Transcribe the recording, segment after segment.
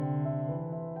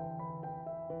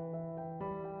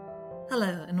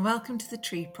Hello and welcome to the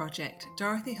Tree Project,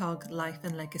 Dorothy Hogg Life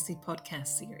and Legacy podcast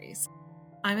series.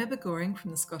 I'm Ebba Goring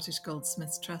from the Scottish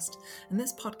Goldsmiths Trust, and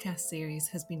this podcast series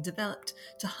has been developed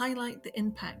to highlight the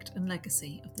impact and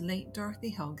legacy of the late Dorothy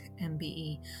Hogg,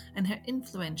 MBE, and her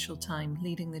influential time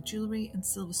leading the jewellery and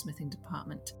silversmithing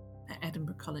department at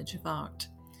Edinburgh College of Art.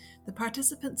 The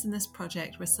participants in this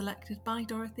project were selected by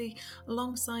Dorothy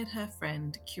alongside her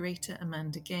friend, curator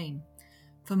Amanda Gain.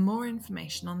 For more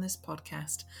information on this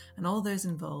podcast and all those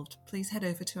involved, please head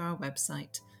over to our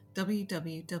website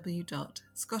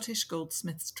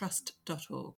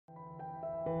www.scottishgoldsmithstrust.org.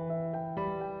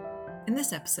 In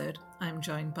this episode, I'm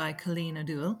joined by Cóilín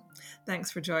Dubhghaill. Thanks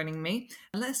for joining me.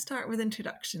 Let's start with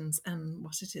introductions and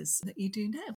what it is that you do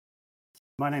now.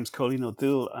 My name's Cóilín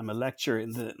Dubhghaill. I'm a lecturer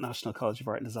in the National College of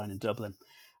Art and Design in Dublin,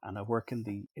 and I work in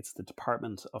the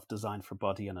Department of Design for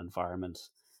Body and Environment.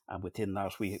 And within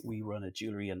that, we run a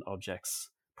jewellery and objects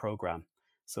program.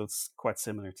 So it's quite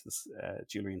similar to this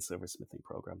jewellery and silversmithing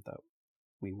program that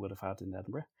we would have had in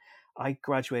Edinburgh. I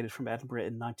graduated from Edinburgh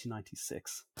in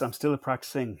 1996. So I'm still a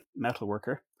practicing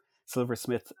metalworker,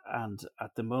 silversmith, and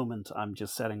at the moment I'm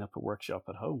just setting up a workshop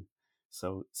at home.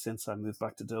 So since I moved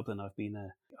back to Dublin, I've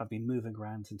been moving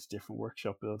around into different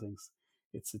workshop buildings.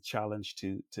 It's a challenge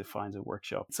to find a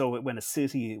workshop. So when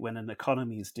an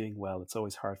economy is doing well, it's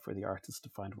always hard for the artists to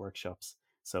find workshops.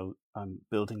 So I'm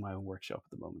building my own workshop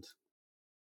at the moment.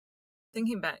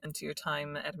 Thinking back into your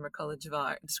time at Edinburgh College of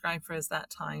Art, describe for us that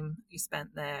time you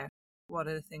spent there. What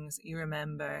are the things that you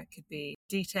remember? It could be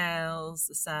details,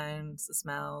 the sounds, the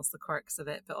smells, the quirks of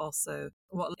it, but also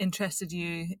what interested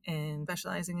you in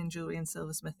specialising in jewellery and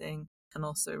silversmithing, and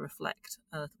also reflect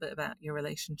a little bit about your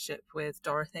relationship with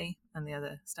Dorothy and the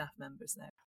other staff members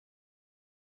there.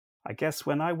 I guess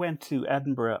when I went to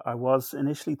Edinburgh, I was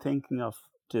initially thinking of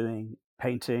doing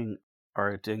painting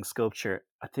or doing sculpture.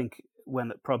 I think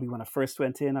when I first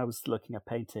went in, I was looking at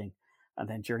painting. And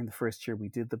then during the first year, we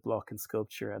did the block in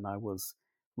sculpture, and I was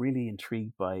really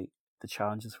intrigued by the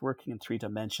challenges working in 3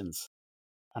 dimensions.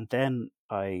 And then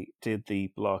I did the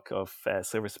block of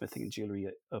silversmithing and jewellery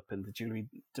up in the jewellery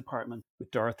department with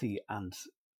Dorothy. And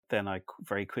then I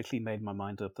very quickly made my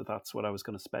mind up that that's what I was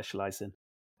going to specialise in.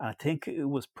 And I think it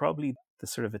was probably the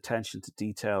sort of attention to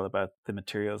detail about the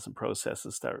materials and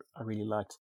processes that I really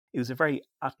liked. It was a very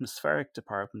atmospheric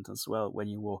department as well. When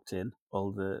you walked in,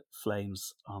 all the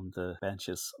flames on the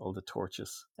benches, all the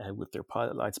torches with their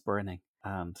pilot lights burning,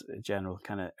 and a general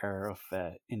kind of air of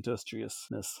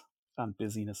industriousness and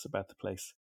busyness about the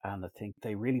place. And I think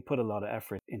they really put a lot of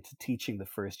effort into teaching the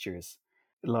first years,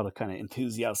 a lot of kind of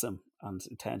enthusiasm and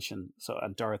attention.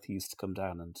 And Dorothy used to come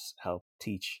down and help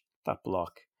teach that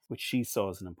block, which she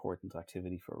saw as an important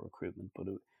activity for recruitment, but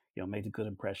it made a good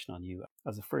impression on you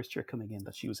as a first year coming in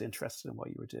that she was interested in what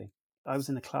you were doing. I was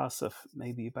in a class of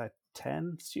maybe about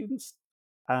 10 students,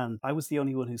 and I was the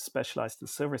only one who specialised in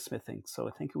silversmithing. So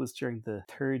I think it was during the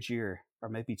 3rd year, or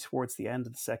maybe towards the end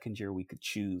of the 2nd year, we could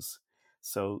choose.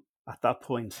 So at that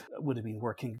point, I would have been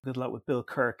working a good lot with Bill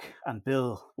Kirk, and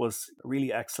Bill was a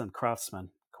really excellent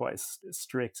craftsman, quite a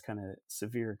strict, kind of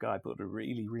severe guy, but a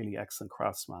really, really excellent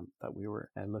craftsman that we were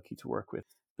lucky to work with.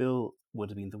 Bill would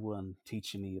have been the one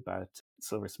teaching me about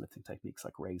silversmithing techniques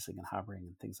like raising and hammering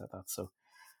and things like that. So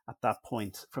at that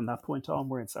point, from that point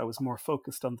onwards, I was more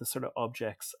focused on the sort of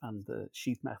objects and the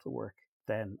sheet metal work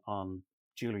than on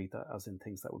jewellery, as in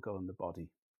things that would go in the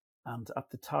body. And at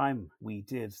the time, we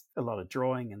did a lot of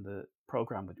drawing in the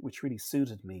program, which really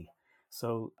suited me.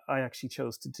 So I actually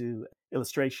chose to do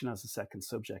illustration as a second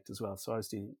subject as well. So I was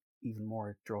doing even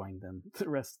more drawing than the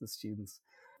rest of the students.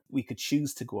 We could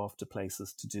choose to go off to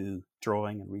places to do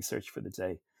drawing and research for the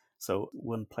day. So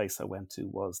one place I went to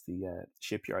was the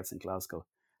shipyards in Glasgow.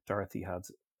 Dorothy had,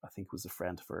 I think, was a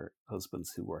friend of her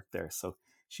husband's who worked there. So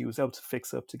she was able to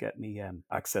fix up to get me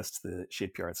access to the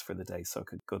shipyards for the day so I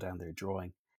could go down there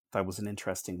drawing. That was an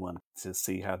interesting one to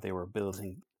see how they were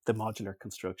building. The modular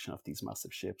construction of these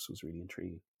massive ships was really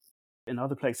intriguing.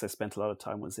 Another place I spent a lot of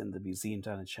time was in the museum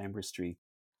down in Chambers Street.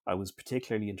 I was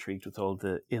particularly intrigued with all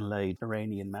the inlaid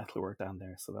Iranian metalwork down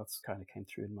there. So that's kind of came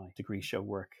through in my degree show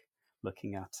work,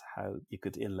 looking at how you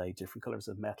could inlay different colours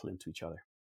of metal into each other.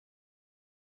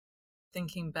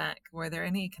 Thinking back, were there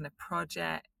any kind of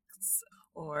projects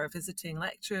or visiting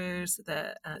lectures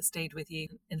that stayed with you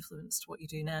and influenced what you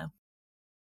do now?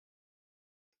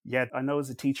 Yeah, I know as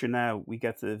a teacher now, we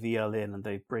get the VL in and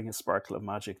they bring a sparkle of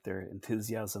magic, their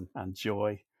enthusiasm and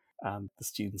joy. And the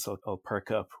students all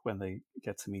perk up when they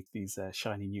get to meet these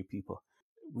shiny new people.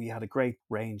 We had a great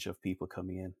range of people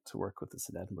coming in to work with us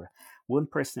in Edinburgh. One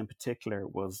person in particular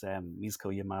was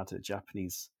Mizuko Yamada, a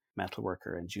Japanese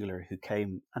metalworker and jeweler who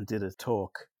came and did a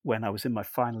talk when I was in my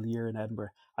final year in Edinburgh.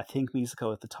 I think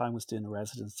Musico at the time was doing a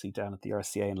residency down at the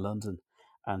RCA in London,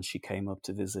 and she came up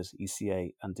to visit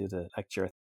ECA and did a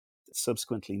lecture.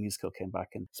 Subsequently, Musico came back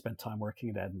and spent time working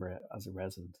in Edinburgh as a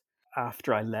resident.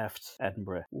 After I left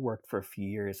Edinburgh, worked for a few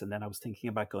years, and then I was thinking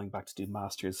about going back to do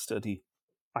master's study.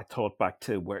 I thought back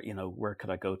to where could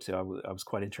I go to? I was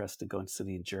quite interested in going to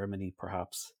study in Germany,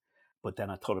 perhaps. But then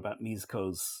I thought about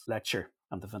Mizuko's lecture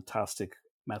and the fantastic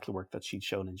metalwork that she'd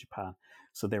shown in Japan.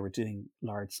 So they were doing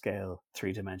large-scale,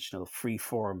 three-dimensional,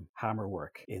 free-form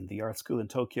hammerwork in the art school in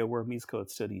Tokyo where Mizuko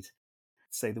had studied.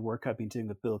 Say the work I'd been doing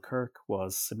with Bill Kirk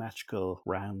was symmetrical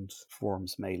round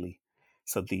forms mainly.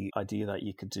 So the idea that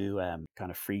you could do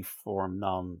kind of free form,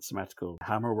 non-symmetrical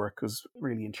hammer work was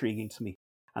really intriguing to me.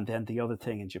 And then the other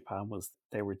thing in Japan was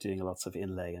they were doing lots of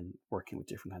inlay and working with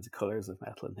different kinds of colors of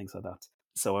metal and things like that.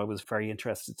 So I was very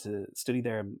interested to study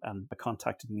there, and I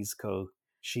contacted Mizuko.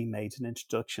 She made an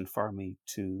introduction for me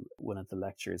to one of the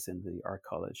lectures in the art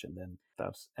college, and then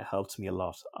that helped me a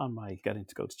lot on my getting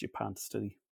to go to Japan to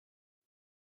study.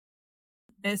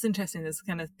 It's interesting, there's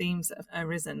kind of themes that have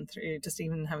arisen through just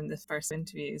even having the first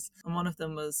interviews. And one of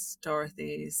them was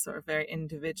Dorothy's sort of very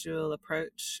individual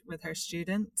approach with her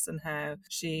students and how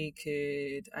she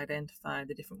could identify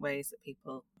the different ways that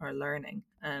people are learning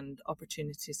and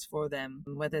opportunities for them,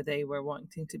 whether they were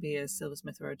wanting to be a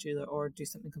silversmith or a jeweler or do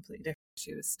something completely different.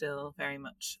 She was still very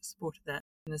much supported that.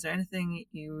 And is there anything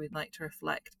you would like to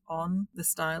reflect on the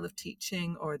style of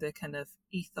teaching or the kind of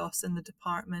ethos in the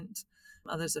department?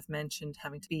 Others have mentioned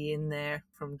having to be in there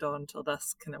from dawn till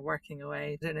dusk, kind of working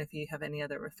away. I don't know if you have any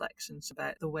other reflections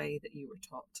about the way that you were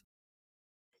taught.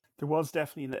 There was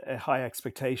definitely a high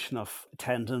expectation of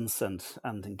attendance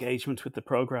and engagement with the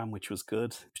program, which was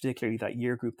good. Particularly that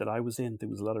year group that I was in, there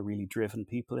was a lot of really driven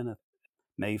people in it.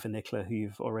 Maeve and Nicola, who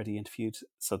you've already interviewed.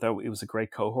 So it was a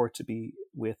great cohort to be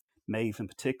with. Maeve in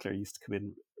particular used to come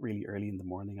in really early in the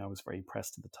morning. I was very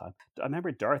impressed at the time. I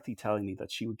remember Dorothy telling me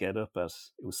that she would get up it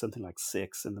was something like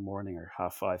 6 in the morning or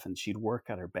 5:30, and she'd work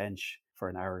at her bench for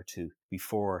an hour or two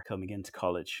before coming into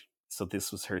college. So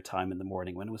this was her time in the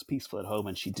morning when it was peaceful at home,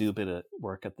 and she'd do a bit of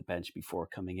work at the bench before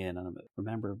coming in. And I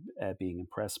remember being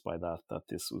impressed by that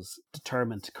this was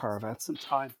determined to carve out some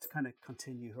time to kind of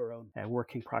continue her own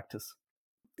working practice.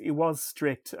 It was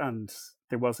strict and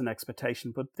there was an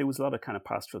expectation, but there was a lot of kind of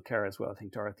pastoral care as well. I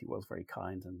think Dorothy was very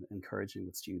kind and encouraging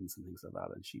with students and things like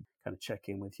that. And she'd kind of check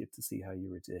in with you to see how you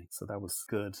were doing. So that was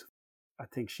good. I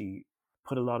think she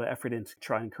put a lot of effort in to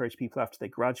try and encourage people after they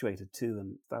graduated too.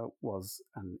 And that was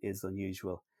and is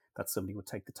unusual that somebody would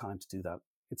take the time to do that.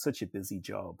 It's such a busy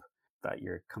job that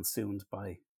you're consumed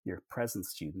by your present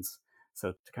students.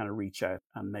 So to kind of reach out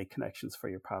and make connections for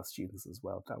your past students as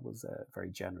well, that was a very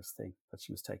generous thing that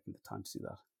she was taking the time to do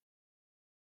that.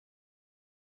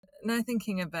 Now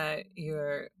thinking about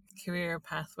your career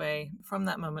pathway from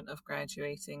that moment of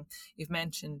graduating, you've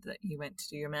mentioned that you went to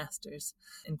do your master's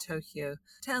in Tokyo.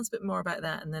 Tell us a bit more about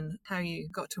that and then how you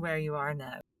got to where you are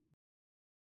now.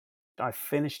 I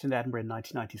finished in Edinburgh in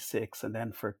 1996, and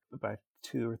then for about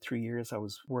 2 or 3 years I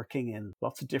was working in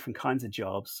lots of different kinds of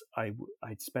jobs.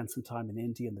 I'd spent some time in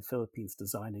India and the Philippines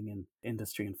designing in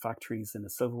industry and factories, in a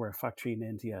silverware factory in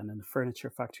India and in a furniture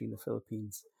factory in the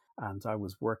Philippines. And I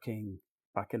was working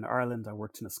back in Ireland. I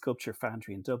worked in a sculpture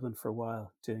foundry in Dublin for a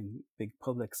while, doing big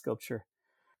public sculpture,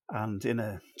 and in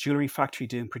a jewellery factory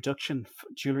doing production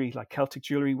jewellery, like Celtic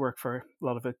jewellery work, for a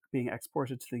lot of it being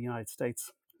exported to the United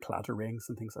States, platter rings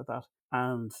and things like that.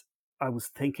 And I was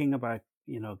thinking about,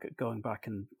 going back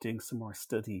and doing some more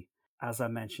study. As I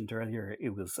mentioned earlier,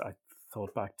 I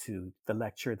thought back to the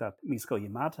lecture that Mizuko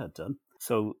Yamada had done.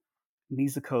 So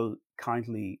Mizuko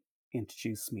kindly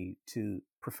introduced me to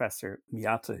Professor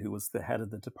Miyata, who was the head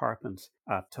of the department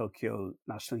at Tokyo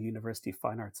National University of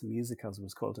Fine Arts and Music, as it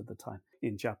was called at the time.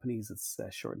 In Japanese, it's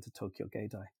shortened to Tokyo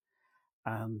Gaidai.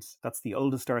 And that's the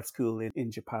oldest art school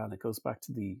in Japan. It goes back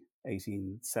to the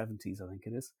 1870s, I think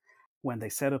it is. When they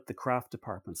set up the craft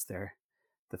departments there,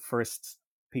 the first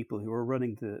people who were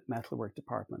running the metalwork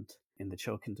department in the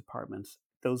Chokin department,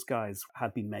 those guys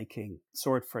had been making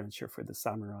sword furniture for the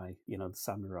samurai, the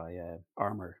samurai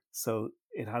armor. So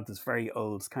it had this very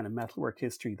old kind of metalwork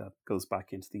history that goes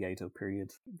back into the Edo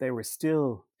period. They were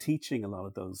still teaching a lot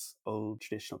of those old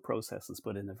traditional processes,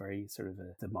 but in a very sort of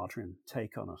the modern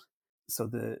take on it. So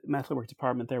the metalwork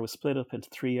department there was split up into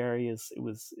 3 areas. It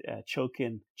was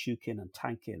Chokin, Jukin, and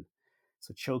Tankin.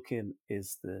 So Chokin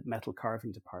is the metal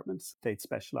carving department. They'd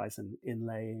specialize in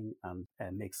inlaying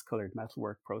and mixed colored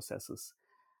metalwork processes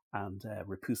and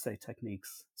repousse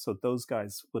techniques. So those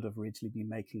guys would have originally been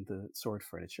making the sword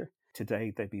furniture.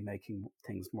 Today, they'd be making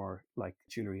things more like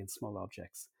jewellery and small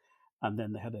objects. And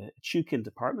then they had a Cóilín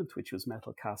department, which was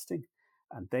metal casting.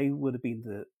 And they would have been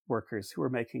the workers who were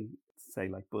making, say,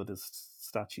 like Buddhist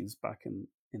statues back in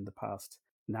the past.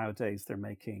 Nowadays, they're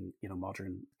making,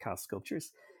 modern cast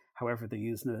sculptures. However, they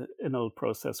use an old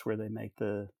process where they make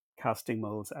the casting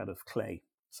molds out of clay.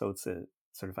 So it's a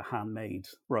sort of a handmade,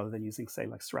 rather than using, say,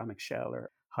 like ceramic shell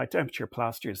or high temperature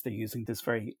plasters, they're using this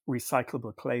very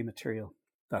recyclable clay material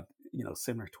that,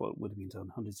 similar to what would have been done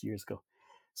hundreds of years ago.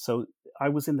 So I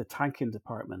was in the tanking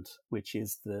department, which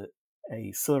is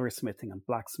a silversmithing and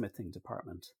blacksmithing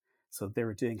department. So they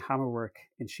were doing hammerwork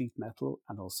in sheet metal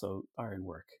and also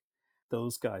ironwork.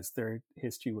 Those guys, their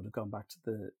history would have gone back to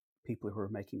the people who were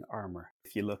making armor.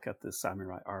 If you look at the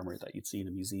samurai armor that you'd see in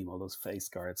a museum, all those face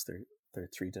guards, they're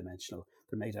three-dimensional.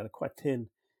 They're made out of quite thin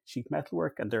sheet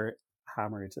metalwork, and they're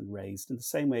hammered and raised in the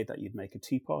same way that you'd make a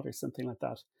teapot or something like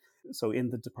that. So in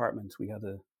the department, we had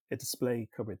a display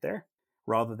cupboard there.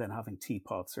 Rather than having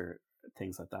teapots or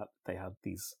things like that, they had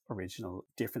these original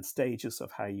different stages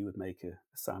of how you would make a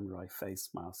samurai face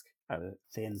mask out of a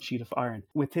thin sheet of iron.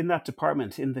 Within that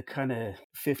department, in the kind of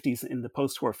 50s, in the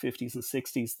post-war 50s and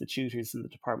 60s, the tutors in the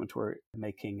department were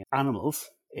making animals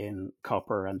in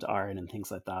copper and iron and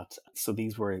things like that. So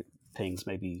these were things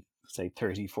maybe, say,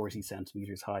 30, 40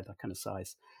 centimeters high, that kind of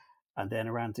size. And then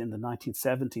around in the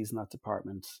 1970s in that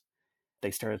department,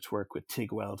 they started to work with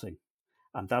TIG welding.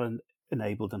 And that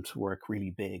enabled them to work really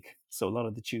big. So a lot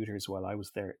of the tutors, while I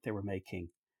was there, they were making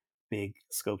big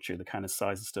sculpture, the kind of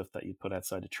size of stuff that you'd put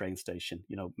outside a train station,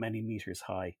 many meters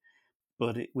high,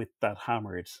 but with that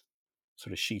hammered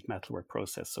sort of sheet metalwork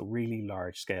process. So really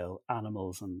large scale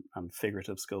animals and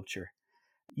figurative sculpture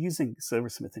using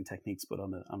silversmithing techniques, but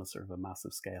on a sort of a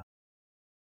massive scale.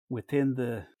 Within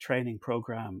the training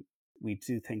program, we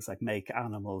do things like make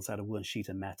animals out of one sheet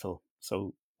of metal.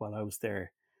 So while I was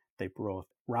there, they brought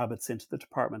rabbits into the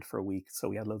department for a week. So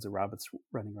we had loads of rabbits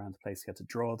running around the place. You had to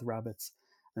draw the rabbits,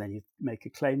 and then you'd make a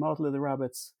clay model of the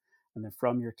rabbits. And then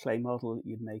from your clay model,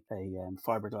 you'd make a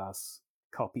fiberglass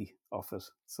copy of it.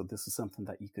 So this is something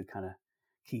that you could kind of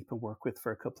keep and work with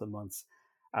for a couple of months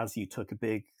as you took a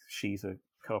big sheet of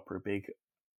copper, a big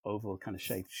oval kind of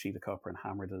shaped sheet of copper, and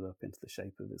hammered it up into the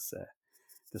shape of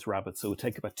this rabbit. So it would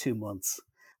take about 2 months.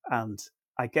 And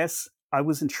I guess I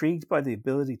was intrigued by the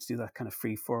ability to do that kind of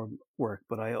free form work,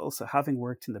 but I also, having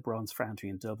worked in the bronze foundry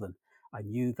in Dublin, I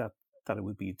knew that it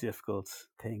would be a difficult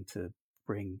thing to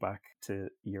bring back to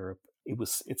Europe.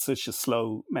 It's such a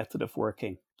slow method of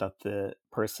working that the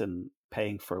person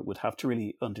paying for it would have to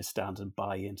really understand and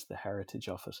buy into the heritage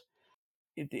of it.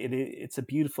 It's a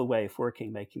beautiful way of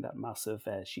working, making that massive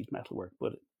sheet metal work,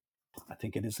 but I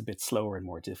think it is a bit slower and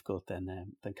more difficult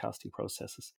than casting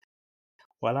processes.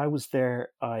 While I was there,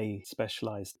 I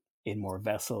specialized in more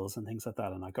vessels and things like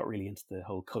that, and I got really into the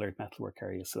whole colored metalwork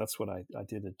area. So that's what I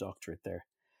did a doctorate there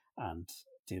and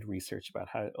did research about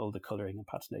how all the coloring and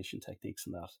patination techniques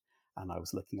and that. And I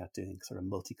was looking at doing sort of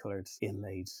multicolored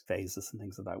inlaid vases and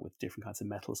things like that with different kinds of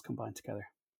metals combined together.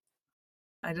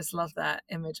 I just love that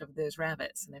image of those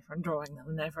rabbits and everyone drawing them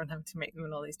and everyone having to make them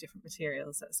in all these different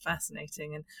materials. That's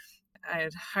fascinating. And I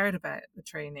had heard about the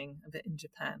training a bit in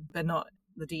Japan, but not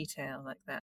the detail like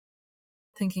that.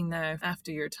 Thinking now,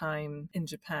 after your time in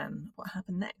Japan, what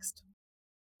happened next?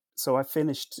 So I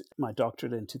finished my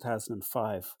doctorate in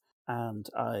 2005, and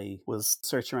I was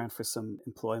searching around for some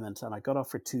employment, and I got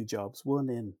offered 2 jobs, one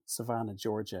in Savannah,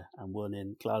 Georgia, and one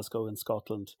in Glasgow in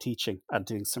Scotland, teaching and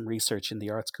doing some research in the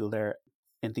art school there.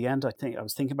 In the end, I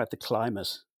was thinking about the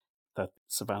climate, that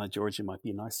Savannah, Georgia might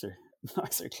be a nicer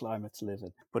climate to live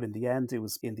in. But in the end, it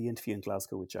was in the interview in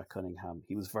Glasgow with Jack Cunningham.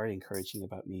 He was very encouraging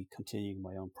about me continuing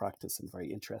my own practice and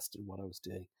very interested in what I was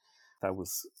doing. That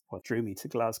was what drew me to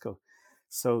Glasgow.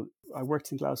 So I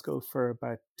worked in Glasgow for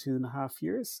about 2.5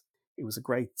 years. It was a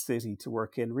great city to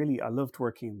work in. Really, I loved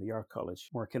working in the art college,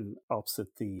 working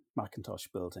opposite the Macintosh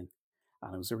building.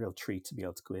 And it was a real treat to be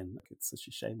able to go in. It's such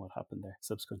a shame what happened there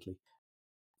subsequently.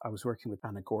 I was working with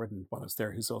Anna Gordon while I was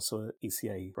there, who's also an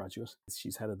ECA graduate.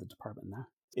 She's head of the department now.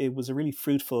 It was a really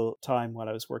fruitful time while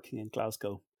I was working in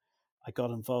Glasgow. I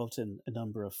got involved in a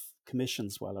number of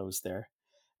commissions while I was there,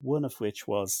 one of which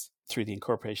was through the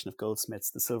incorporation of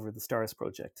goldsmiths, the Silver the Stars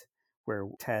project, where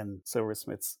 10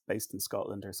 silversmiths based in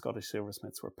Scotland, or Scottish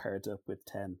silversmiths, were paired up with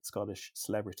 10 Scottish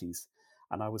celebrities.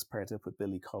 And I was paired up with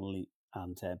Billy Connolly.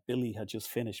 And Billy had just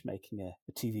finished making a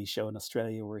TV show in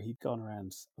Australia where he'd gone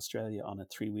around Australia on a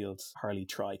 3-wheeled Harley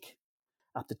trike.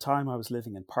 At the time, I was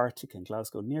living in Partick in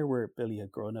Glasgow, near where Billy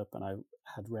had grown up, and I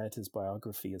had read his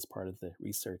biography as part of the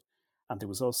research. And there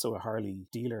was also a Harley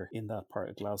dealer in that part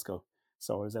of Glasgow.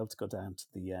 So I was able to go down to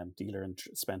the dealer and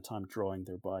spend time drawing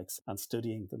their bikes and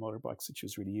studying the motorbikes, which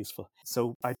was really useful.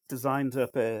 So I designed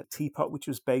up a teapot which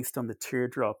was based on the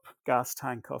teardrop gas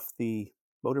tank of the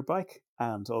motorbike,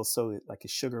 and also like a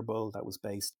sugar bowl that was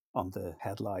based on the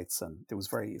headlights, and there was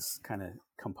various kind of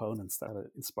components that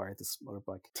inspired this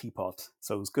motorbike teapot.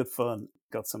 So it was good fun.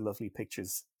 Got some lovely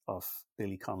pictures of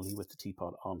Billy Connolly with the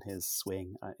teapot on his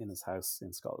swing in his house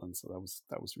in Scotland. So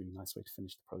that was a really nice way to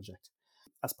finish the project.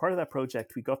 As part of that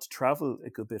project, we got to travel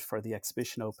a good bit for the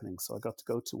exhibition opening. So I got to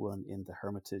go to one in the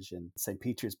Hermitage in St.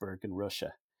 Petersburg in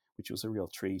Russia, which was a real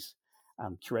treat.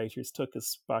 And curators took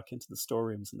us back into the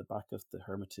storerooms in the back of the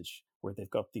Hermitage, where they've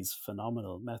got these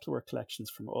phenomenal metalwork collections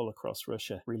from all across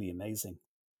Russia. Really amazing.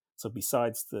 So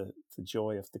besides the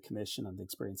joy of the commission and the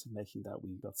experience of making that,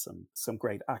 we got some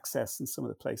great access in some of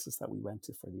the places that we went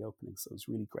to for the opening. So it was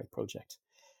a really great project.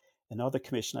 Another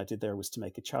commission I did there was to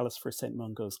make a chalice for St.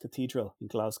 Mungo's Cathedral in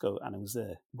Glasgow, and it was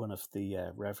one of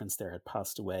the reverends there had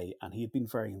passed away, and he had been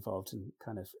very involved in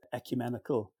kind of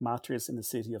ecumenical matters in the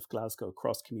city of Glasgow,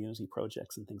 cross-community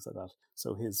projects and things like that.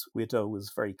 So his widow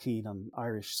was very keen on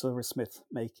Irish silversmith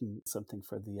making something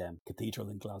for the cathedral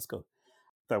in Glasgow.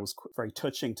 That was very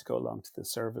touching to go along to the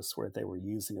service where they were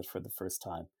using it for the first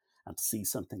time and to see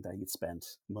something that you'd spent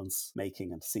months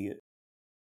making and to see it.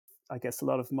 I guess a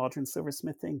lot of modern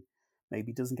silversmithing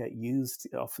maybe doesn't get used.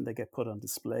 Often they get put on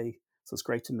display. So it's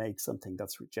great to make something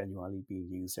that's genuinely being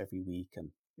used every week and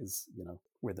is,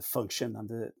 where the function and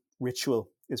the ritual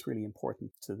is really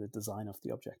important to the design of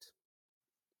the object.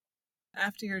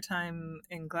 After your time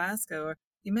in Glasgow,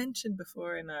 you mentioned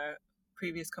before in a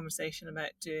previous conversation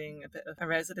about doing a bit of a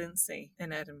residency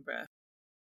in Edinburgh.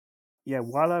 Yeah,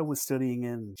 while I was studying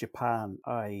in Japan,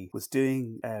 I was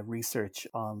doing research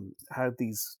on how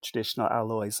these traditional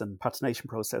alloys and patination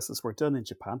processes were done in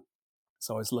Japan.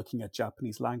 So I was looking at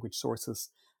Japanese language sources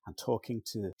and talking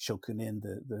to shokunin,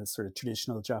 the sort of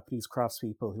traditional Japanese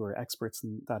craftspeople who are experts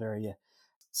in that area.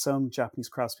 Some Japanese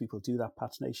craftspeople do that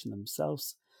patination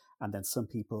themselves, and then some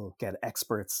people get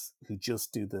experts who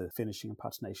just do the finishing and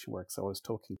patination work. So I was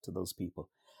talking to those people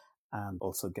and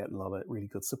also getting a lot of really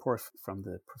good support from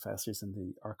the professors in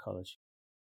the art college.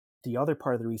 The other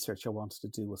part of the research I wanted to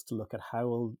do was to look at how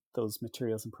all those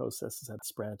materials and processes had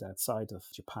spread outside of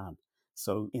Japan.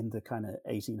 So in the kind of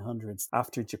 1800s,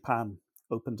 after Japan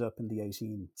opened up in the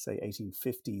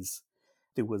 1850s,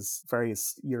 there was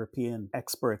various European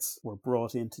experts were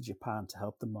brought into Japan to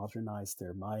help them modernize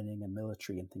their mining and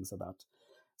military and things like that.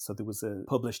 So there was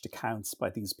published accounts by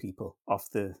these people of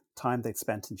the time they'd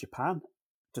spent in Japan,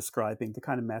 describing the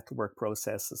kind of metalwork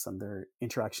processes and their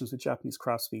interactions with Japanese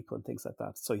craftspeople and things like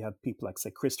that. So you had people like, say,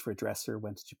 Christopher Dresser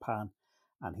went to Japan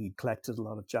and he collected a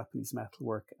lot of Japanese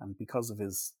metalwork. And because of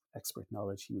his expert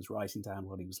knowledge, he was writing down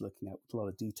what he was looking at with a lot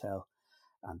of detail.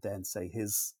 And then, say,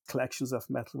 his collections of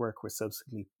metalwork were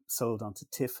subsequently sold on to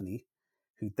Tiffany,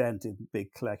 who then did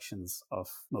big collections of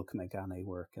mokumegane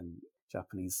work and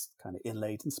Japanese kind of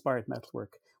inlaid inspired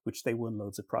metalwork, which they won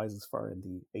loads of prizes for in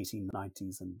the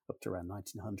 1890s and up to around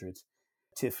 1900.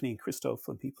 Tiffany and Christophe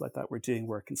and people like that were doing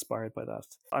work inspired by that.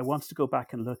 I wanted to go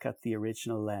back and look at the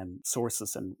original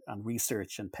sources and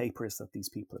research and papers that these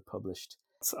people had published.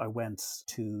 So I went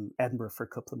to Edinburgh for a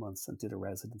couple of months and did a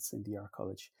residence in the Art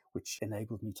College, which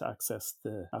enabled me to access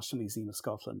the National Museum of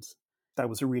Scotland. That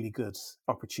was a really good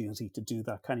opportunity to do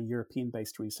that kind of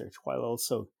European-based research while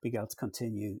also being able to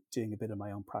continue doing a bit of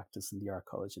my own practice in the Art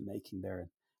College and making there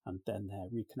and then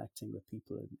reconnecting with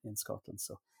people in Scotland.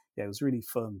 So yeah, it was a really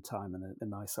fun time and a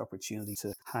nice opportunity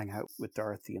to hang out with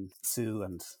Dorothy and Sue,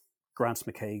 and Grant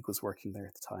McCaig was working there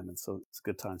at the time. And so it's a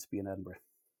good time to be in Edinburgh.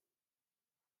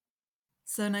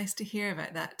 So nice to hear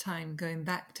about that time going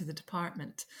back to the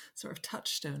department, sort of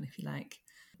touchstone, if you like.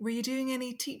 Were you doing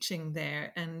any teaching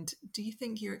there? And do you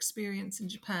think your experience in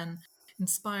Japan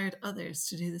inspired others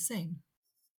to do the same?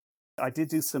 I did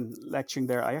do some lecturing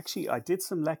there. I did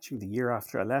some lecturing the year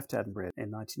after I left Edinburgh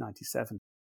in 1997.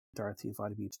 Dorothy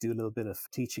invited me to do a little bit of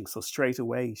teaching. So straight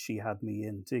away, she had me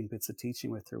in doing bits of teaching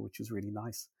with her, which was really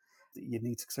nice. You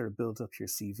need to sort of build up your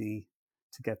CV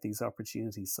to get these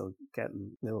opportunities. So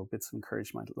getting little bits of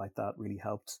encouragement like that really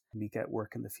helped me get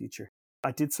work in the future.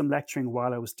 I did some lecturing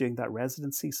while I was doing that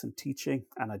residency, some teaching,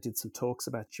 and I did some talks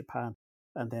about Japan.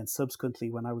 And then subsequently,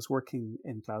 when I was working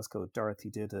in Glasgow, Dorothy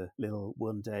did a little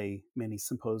one-day mini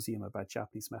symposium about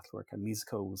Japanese metalwork, and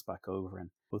Mizuko was back over, and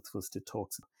both of us did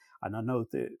talks. And I know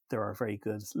that there are very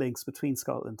good links between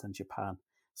Scotland and Japan.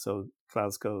 So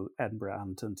Glasgow, Edinburgh,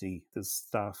 and Dundee, the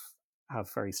staff have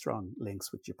very strong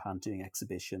links with Japan, doing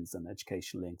exhibitions and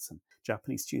education links, and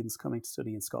Japanese students coming to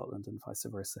study in Scotland and vice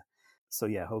versa. So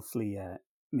yeah, hopefully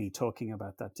me talking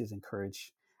about that did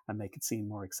encourage and make it seem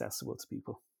more accessible to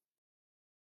people.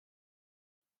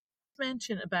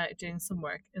 Mention about doing some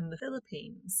work in the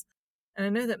Philippines. And I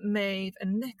know that Maeve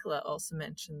and Nicola also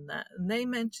mentioned that, and they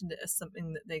mentioned it as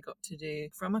something that they got to do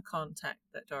from a contact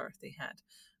that Dorothy had.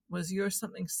 Was yours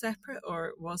something separate,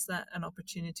 or was that an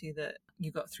opportunity that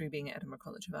you got through being at Edinburgh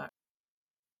College of Art?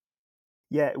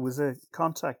 Yeah, it was a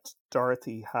contact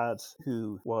Dorothy had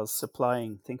who was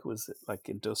supplying, I think it was like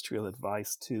industrial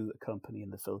advice to a company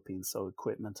in the Philippines, so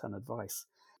equipment and advice.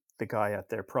 The guy at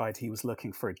their Pride, he was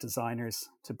looking for designers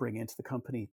to bring into the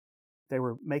company. They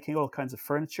were making all kinds of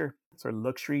furniture, sort of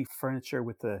luxury furniture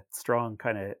with a strong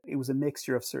kind of, it was a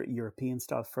mixture of sort of European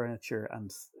style furniture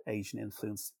and Asian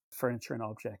influenced furniture and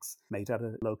objects made out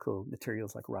of local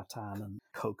materials like rattan and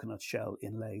coconut shell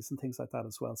inlays and things like that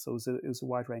as well. So it was a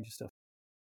wide range of stuff.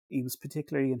 He was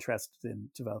particularly interested in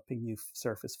developing new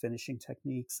surface finishing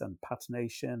techniques and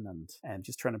patination and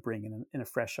just trying to bring in a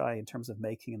fresh eye in terms of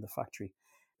making in the factory.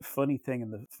 The funny thing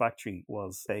in the factory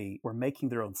was they were making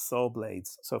their own saw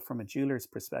blades. So from a jeweler's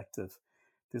perspective,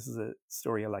 this is a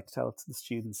story I like to tell to the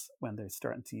students when they're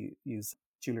starting to use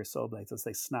jeweler saw blades as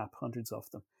they snap hundreds of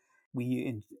them.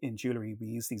 We in jewelry, we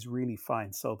use these really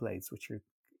fine saw blades, which are,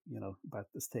 about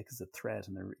as thick as a thread,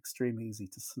 and they're extremely easy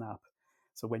to snap.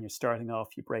 So when you're starting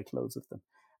off, you break loads of them.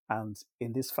 And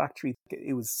in this factory,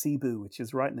 it was Cebu, which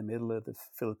is right in the middle of the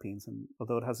Philippines. And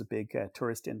although it has a big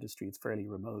tourist industry, it's fairly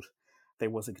remote. There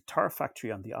was a guitar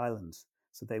factory on the island.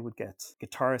 So they would get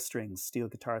guitar strings, steel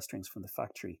guitar strings from the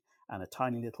factory, and a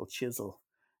tiny little chisel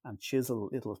and chisel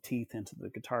little teeth into the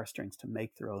guitar strings to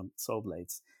make their own saw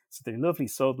blades. So they're lovely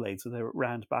saw blades with a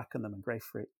round back on them and great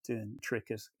for doing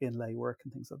intricate inlay work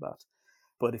and things like that.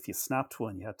 But if you snapped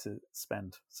one, you had to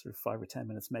spend sort of 5 or 10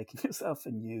 minutes making yourself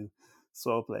a new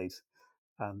saw blade.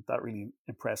 And that really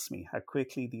impressed me, how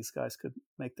quickly these guys could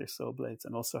make their saw blades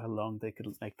and also how long they could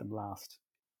make them last.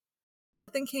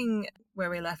 Thinking where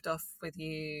we left off with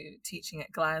you teaching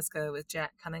at Glasgow with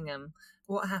Jack Cunningham,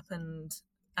 what happened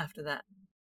after that?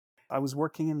 I was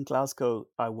working in Glasgow.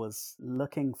 I was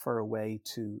looking for a way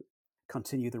to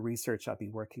continue the research I'd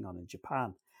been working on in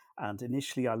Japan. And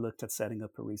initially, I looked at setting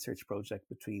up a research project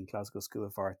between Glasgow School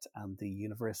of Art and the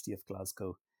University of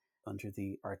Glasgow under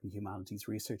the Art and Humanities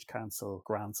Research Council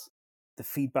grants. The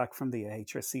feedback from the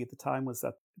HRC at the time was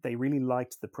that they really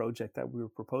liked the project that we were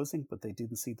proposing, but they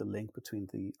didn't see the link between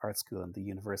the art school and the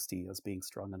university as being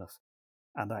strong enough.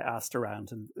 And I asked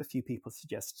around, and a few people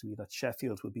suggested to me that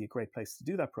Sheffield would be a great place to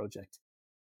do that project.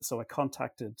 So I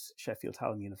contacted Sheffield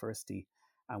Hallam University,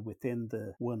 and within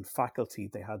the one faculty,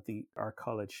 they had the art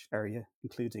college area,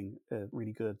 including a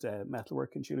really good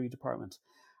metalwork and jewellery department.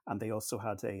 And they also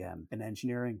had an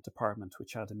engineering department,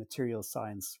 which had a material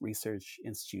science research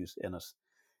institute in it.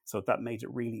 So that made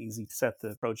it really easy to set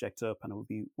the project up, and it would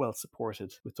be well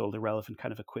supported with all the relevant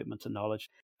kind of equipment and knowledge.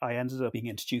 I ended up being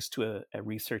introduced to a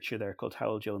researcher there called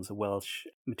Howell Jones, a Welsh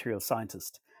material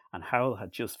scientist. And Howell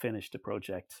had just finished a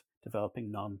project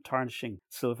developing non-tarnishing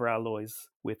silver alloys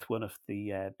with one of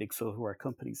the big silverware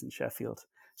companies in Sheffield.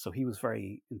 So he was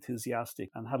very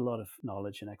enthusiastic and had a lot of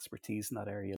knowledge and expertise in that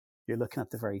area. You're looking at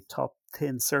the very top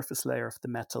thin surface layer of the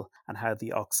metal and how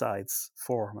the oxides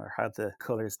form or how the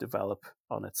colors develop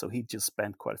on it. So he just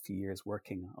spent quite a few years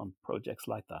working on projects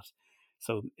like that.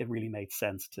 So it really made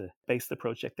sense to base the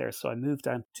project there. So I moved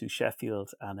down to Sheffield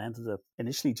and ended up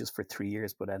initially just for 3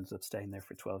 years, but ended up staying there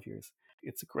for 12 years.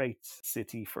 It's a great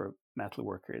city for metal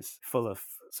workers, full of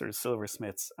sort of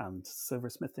silversmiths and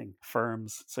silversmithing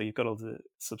firms. So you've got all the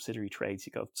subsidiary trades.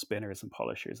 You've got spinners and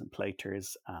polishers and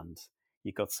platers, and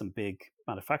you've got some big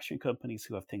manufacturing companies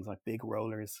who have things like big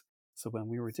rollers. So when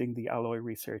we were doing the alloy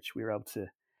research, we were able to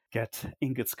get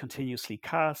ingots continuously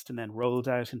cast and then rolled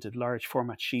out into large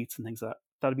format sheets and things like that.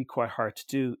 That'd be quite hard to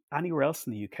do anywhere else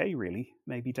in the UK, really.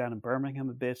 Maybe down in Birmingham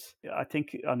a bit. I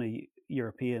think on a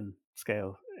European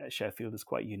scale, Sheffield is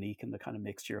quite unique in the kind of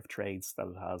mixture of trades that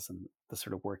it has and the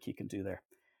sort of work you can do there.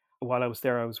 While I was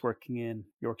there, I was working in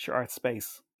Yorkshire Art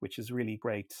Space, which is a really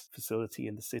great facility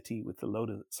in the city with a load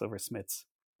of silversmiths.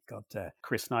 Got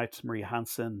Chris Knight, Maria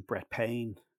Hansen, Brett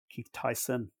Payne, Keith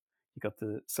Tyson. You got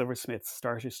the Silversmith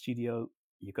Starter Studio.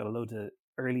 You got a load of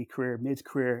early career, mid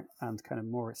career, and kind of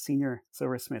more senior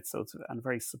silversmiths. So it's a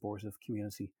very supportive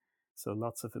community. So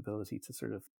lots of ability to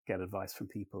sort of get advice from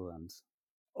people, and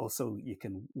also you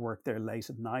can work there late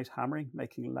at night, hammering,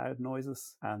 making loud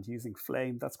noises, and using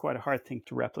flame. That's quite a hard thing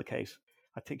to replicate.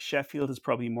 I think Sheffield is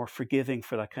probably more forgiving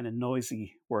for that kind of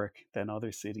noisy work than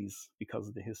other cities because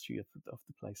of the history of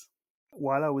the place.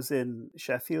 While I was in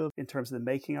Sheffield, in terms of the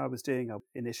making I was doing,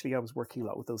 initially I was working a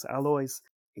lot with those alloys.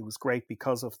 It was great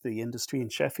because of the industry in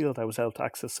Sheffield. I was able to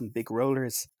access some big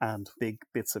rollers and big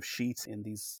bits of sheet in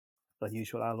these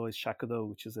unusual alloys, Shakodo,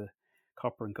 which is a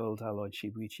copper and gold alloy,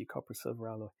 Shibuichi copper silver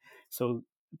alloy. So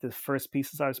the first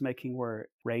pieces I was making were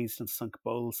raised and sunk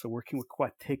bowls, so working with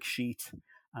quite thick sheet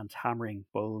and hammering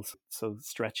bowls, so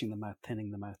stretching them out,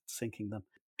 thinning them out, sinking them,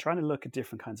 trying to look at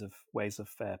different kinds of ways of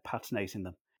patinating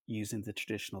them using the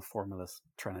traditional formulas,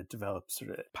 trying to develop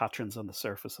sort of patterns on the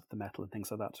surface of the metal and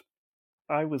things like that.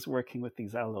 I was working with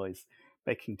these alloys,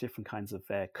 making different kinds of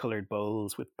colored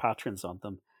bowls with patterns on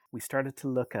them. We started to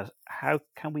look at how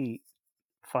can we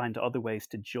find other ways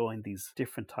to join these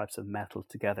different types of metal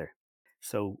together.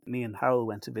 So me and Howell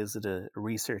went to visit a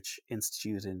research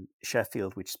institute in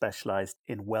Sheffield which specialized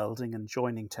in welding and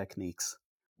joining techniques.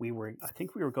 I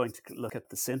think we were going to look at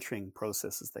the sintering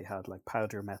processes they had, like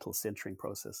powder metal sintering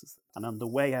processes. And on the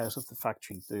way out of the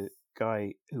factory, the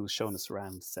guy who was showing us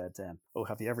around said, "Oh,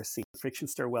 have you ever seen friction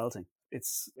stir welding?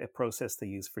 It's a process they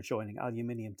use for joining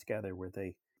aluminium together, where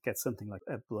they get something like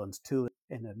a blunt tool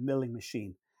in a milling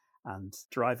machine and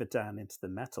drive it down into the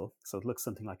metal. So it looks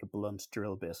something like a blunt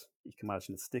drill bit. You can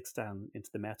imagine it sticks down into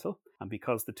the metal. And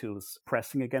because the tool is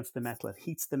pressing against the metal, it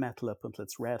heats the metal up until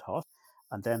it's red hot.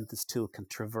 And then this tool can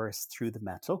traverse through the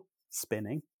metal,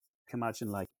 spinning. You can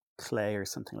imagine like clay or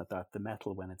something like that. The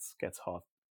metal, when it gets hot,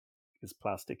 is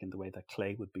plastic in the way that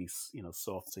clay would be,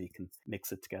 soft, so you can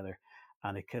mix it together.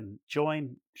 And it can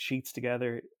join sheets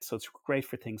together. So it's great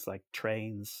for things like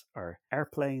trains or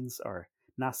airplanes, or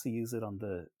NASA use it on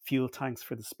the fuel tanks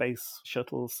for the space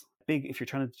shuttles. If you're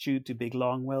trying to do big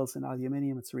long welds in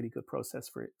aluminium, it's a really good process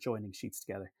for joining sheets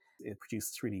together. It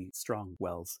produces really strong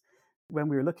welds. When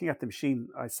we were looking at the machine,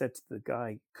 I said to the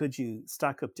guy, "Could you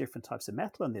stack up different types of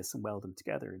metal on this and weld them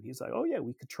together?" And he was like, "Oh yeah,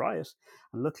 we could try it."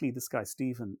 And luckily this guy,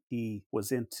 Stephen, he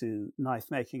was into knife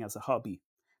making as a hobby.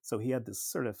 So he had this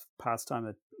sort of pastime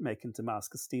at making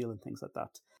Damascus steel and things like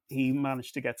that. He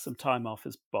managed to get some time off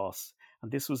his boss.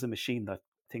 And this was a machine that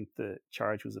I think the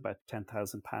charge was about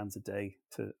 £10,000 a day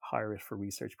to hire it for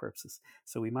research purposes.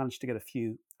 So we managed to get a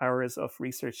few hours of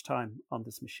research time on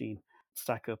this machine,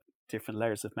 stack up different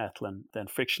layers of metal and then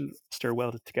friction stir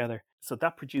weld it together. So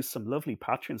that produced some lovely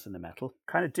patterns in the metal,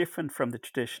 kind of different from the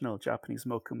traditional Japanese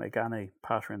moku megane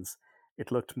patterns.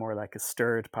 It looked more like a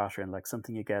stirred pattern, like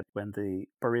something you get when the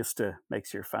barista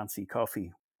makes your fancy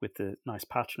coffee with the nice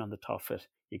pattern on the top of it.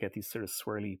 You get these sort of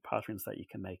swirly patterns that you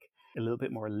can make a little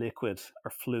bit more liquid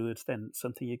or fluid than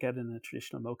something you get in a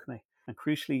traditional mokume. And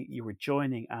crucially, you were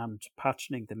joining and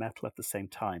patterning the metal at the same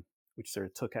time, which sort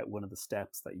of took out one of the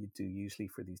steps that you do usually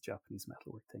for these Japanese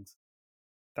metalwork things.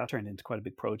 That turned into quite a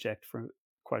big project for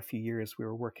quite a few years. We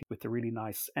were working with a really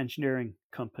nice engineering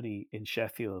company in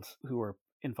Sheffield who were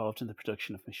involved in the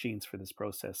production of machines for this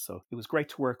process. So it was great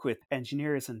to work with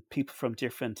engineers and people from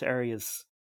different areas.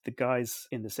 The guys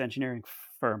in this engineering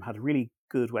firm had a really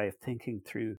good way of thinking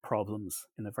through problems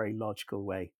in a very logical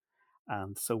way.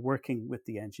 And so working with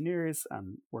the engineers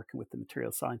and working with the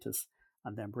material scientists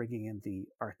and then bringing in the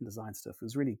art and design stuff, it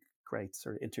was really great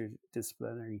sort of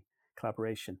interdisciplinary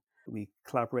collaboration. We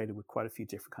collaborated with quite a few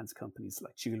different kinds of companies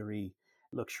like jewelry,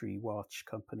 luxury watch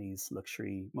companies,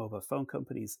 luxury mobile phone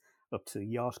companies, up to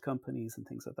yacht companies and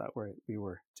things like that, where we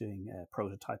were doing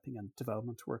prototyping and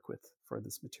development work with for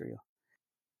this material.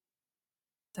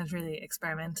 Sounds really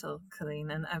experimental, Cóilín.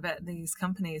 And I bet these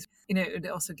companies, it would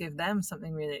also give them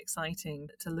something really exciting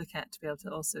to look at, to be able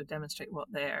to also demonstrate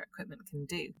what their equipment can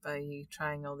do by you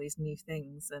trying all these new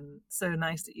things. And so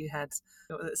nice that you had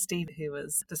Steve, who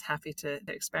was just happy to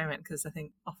experiment, because I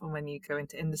think often when you go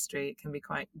into industry, it can be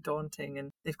quite daunting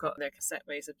and they've got their set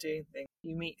ways of doing things.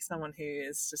 You meet someone who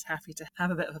is just happy to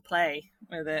have a bit of a play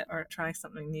with it or try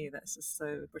something new. That's just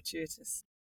so gratuitous.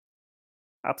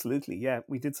 Absolutely, yeah.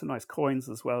 We did some nice coins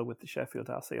as well with the Sheffield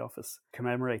Assay Office,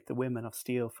 commemorate the women of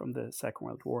steel from the Second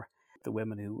World War, the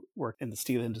women who worked in the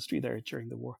steel industry there during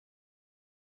the war.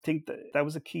 I think that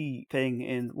was a key thing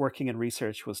in working in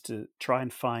research, was to try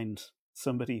and find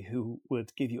somebody who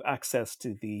would give you access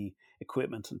to the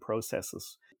equipment and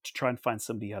processes, to try and find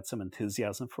somebody who had some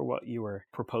enthusiasm for what you were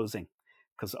proposing.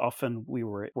 Because often we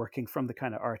were working from the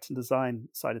kind of art and design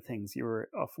side of things. You were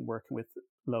often working with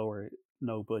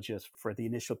no budget for the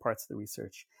initial parts of the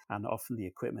research. And often the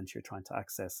equipment you're trying to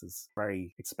access is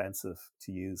very expensive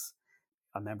to use.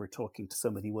 I remember talking to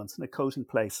somebody once in a coating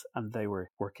place, and they were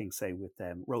working, say, with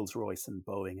Rolls-Royce and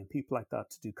Boeing and people like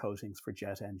that to do coatings for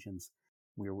jet engines.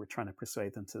 We were trying to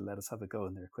persuade them to let us have a go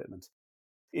in their equipment.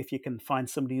 If you can find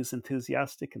somebody who's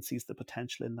enthusiastic and sees the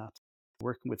potential in that,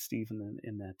 working with Stephen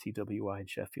in TWI in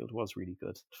Sheffield was really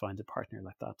good to find a partner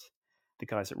like that. the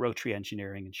guys at Rotary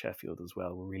Engineering in Sheffield as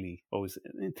well were really always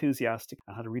enthusiastic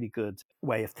and had a really good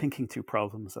way of thinking through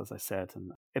problems, as I said,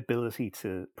 and ability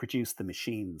to produce the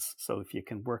machines. So if you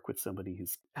can work with somebody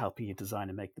who's helping you design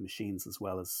and make the machines as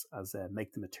well as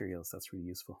make the materials, that's really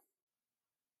useful.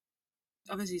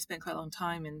 Obviously, you spent quite a long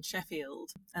time in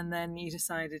Sheffield, and then you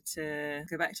decided to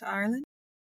go back to Ireland.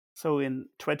 So in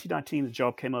 2019, a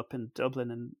job came up in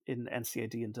Dublin, in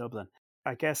NCAD in Dublin.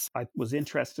 I guess I was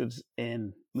interested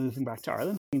in moving back to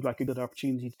Ireland. Seemed like a good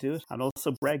opportunity to do it. And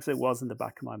also Brexit was in the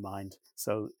back of my mind.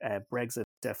 So Brexit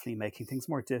definitely making things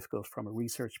more difficult from a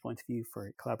research point of view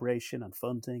for collaboration and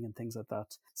funding and things like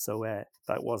that. So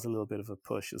that was a little bit of a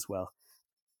push as well.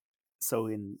 So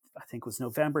I think it was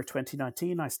November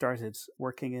 2019, I started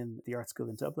working in the art school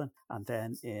in Dublin. And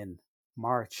then in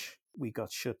March, we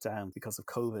got shut down because of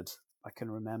COVID. I can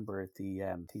remember the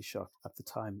Taoiseach at the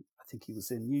time, I think he was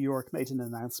in New York, made an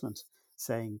announcement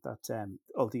saying that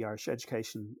all the Irish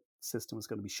education system was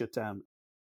going to be shut down.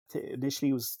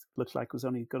 Initially, it looked like it was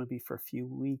only going to be for a few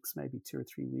weeks, maybe 2 or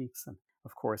 3 weeks. And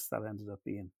of course, that ended up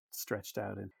being stretched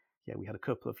out. And we had a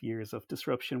couple of years of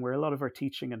disruption where a lot of our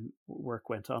teaching and work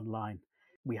went online.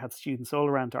 We had students all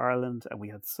around Ireland, and we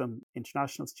had some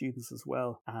international students as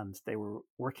well, and they were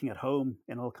working at home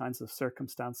in all kinds of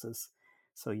circumstances.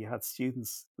 So you had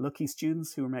lucky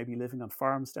students who were maybe living on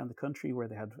farms down the country where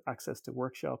they had access to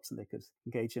workshops and they could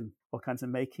engage in all kinds of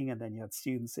making. And then you had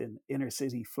students in inner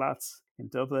city flats in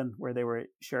Dublin where they were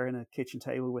sharing a kitchen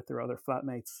table with their other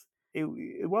flatmates. It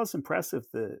was impressive,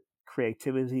 the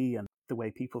creativity and the way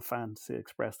people found to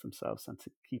express themselves and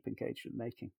to keep engaged in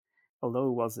making. Although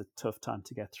it was a tough time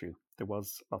to get through, there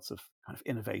was lots of kind of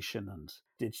innovation and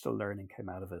digital learning came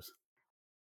out of it.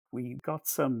 We got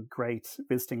some great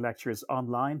visiting lecturers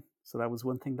online. So that was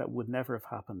one thing that would never have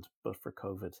happened but for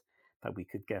COVID, that we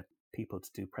could get people to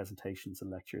do presentations and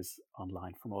lectures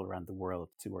online from all around the world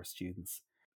to our students.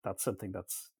 That's something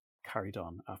that's carried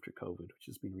on after COVID, which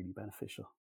has been really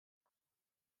beneficial.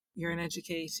 You're an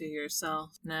educator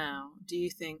yourself now. Do you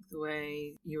think the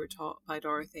way you were taught by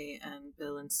Dorothy and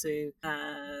Bill and Sue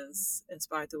has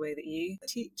inspired the way that you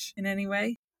teach in any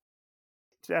way?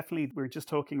 Definitely, we were just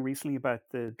talking recently about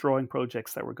the drawing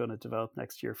projects that we're going to develop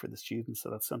next year for the students. So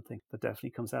that's something that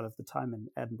definitely comes out of the time in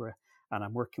Edinburgh. And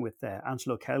I'm working with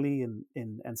Angelo Kelly in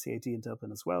NCAD in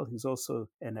Dublin as well, who's also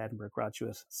an Edinburgh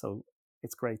graduate. So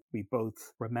it's great. We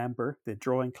both remember the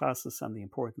drawing classes and the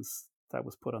importance that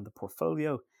was put on the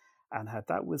portfolio, and how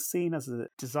that was seen as a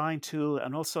design tool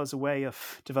and also as a way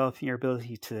of developing your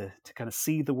ability to kind of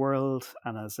see the world,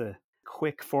 and as a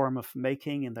quick form of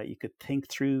making, in that you could think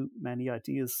through many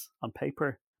ideas on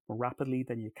paper more rapidly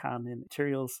than you can in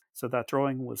materials. So that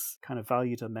drawing was kind of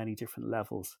valued on many different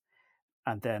levels.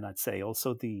 And then I'd say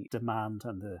also the demand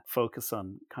and the focus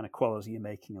on kind of quality in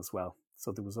making as well.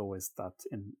 So there was always that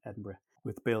in Edinburgh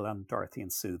with Bill and Dorothy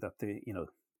and Sue, that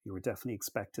you were definitely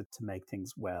expected to make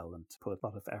things well and to put a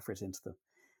lot of effort into them.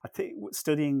 I think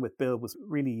studying with Bill was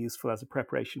really useful as a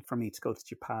preparation for me to go to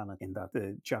Japan, in that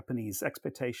the Japanese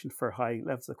expectation for high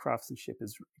levels of craftsmanship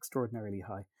is extraordinarily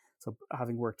high. So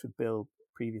having worked with Bill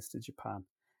previous to Japan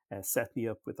set me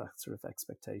up with that sort of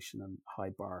expectation and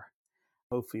high bar.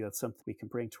 Hopefully that's something we can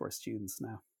bring to our students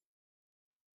now.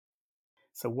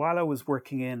 So while I was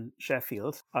working in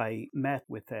Sheffield, I met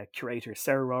with curator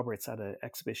Sarah Roberts at an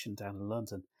exhibition down in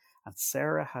London. And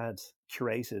Sarah had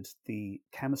curated the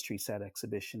chemistry set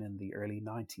exhibition in the early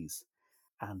 90s.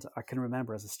 And I can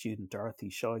remember as a student,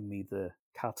 Dorothy showing me the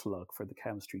catalogue for the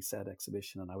chemistry set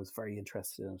exhibition. And I was very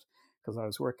interested in it because I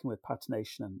was working with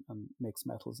patination and mixed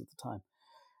metals at the time.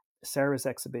 Sarah's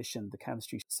exhibition, the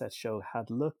chemistry set show, had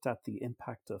looked at the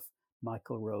impact of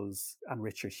Michael Rose and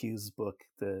Richard Hughes' book,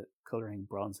 The Colouring,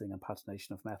 Bronzing and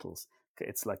Patination of Metals.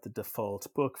 It's like the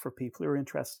default book for people who are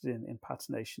interested in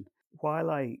patination. While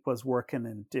I was working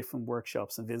in different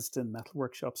workshops and visiting metal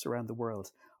workshops around the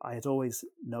world, I had always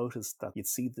noticed that you'd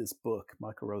see this book,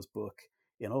 Michael Rose's book,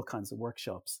 in all kinds of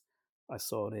workshops. I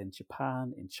saw it in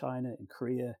Japan, in China, in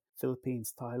Korea,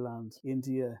 Philippines, Thailand,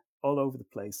 India, all over the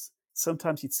place.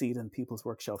 Sometimes you'd see it in people's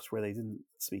workshops where they didn't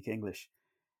speak English.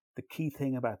 The key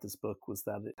thing about this book was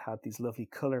that it had these lovely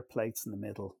colour plates in the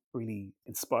middle, really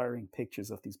inspiring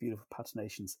pictures of these beautiful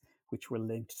patinations, which were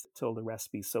linked to all the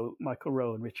recipes. So Michael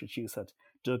Rowe and Richard Hughes had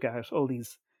dug out all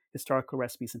these historical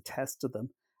recipes and tested them,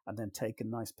 and then taken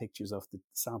nice pictures of the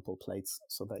sample plates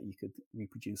so that you could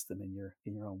reproduce them in your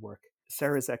own work.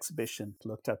 Sarah's exhibition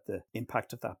looked at the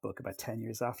impact of that book about 10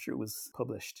 years after it was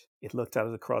published. It looked at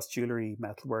it across jewellery,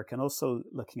 metalwork, and also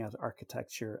looking at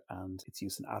architecture and its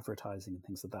use in advertising and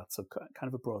things like that. So kind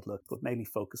of a broad look, but mainly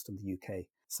focused on the UK.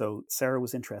 So Sarah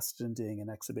was interested in doing an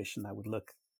exhibition that would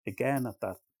look again at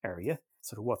that area,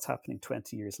 sort of what's happening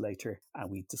 20 years later. And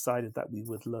we decided that we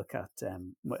would look at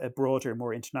a broader,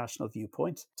 more international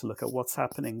viewpoint to look at what's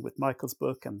happening with Michael's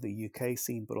book and the UK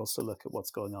scene, but also look at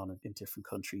what's going on in different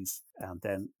countries. And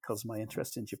then, because of my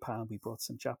interest in Japan, we brought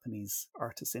some Japanese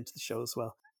artists into the show as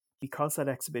well. Because that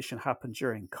exhibition happened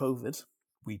during COVID,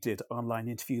 we did online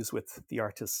interviews with the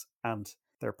artists, and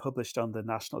they're published on the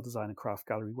National Design and Craft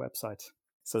Gallery website.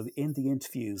 So in the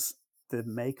interviews, the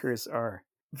makers are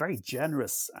very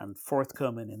generous and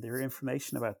forthcoming in their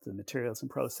information about the materials and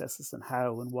processes and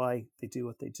how and why they do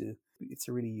what they do. It's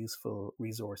a really useful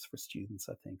resource for students,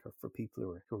 I think, or for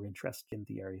people who are interested in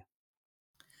the area.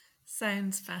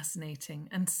 Sounds fascinating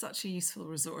and such a useful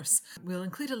resource. We'll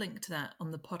include a link to that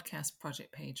on the podcast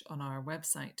project page on our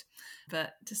website.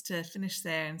 But just to finish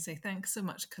there and say thanks so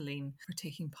much, Cóilín, for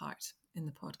taking part in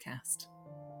the podcast.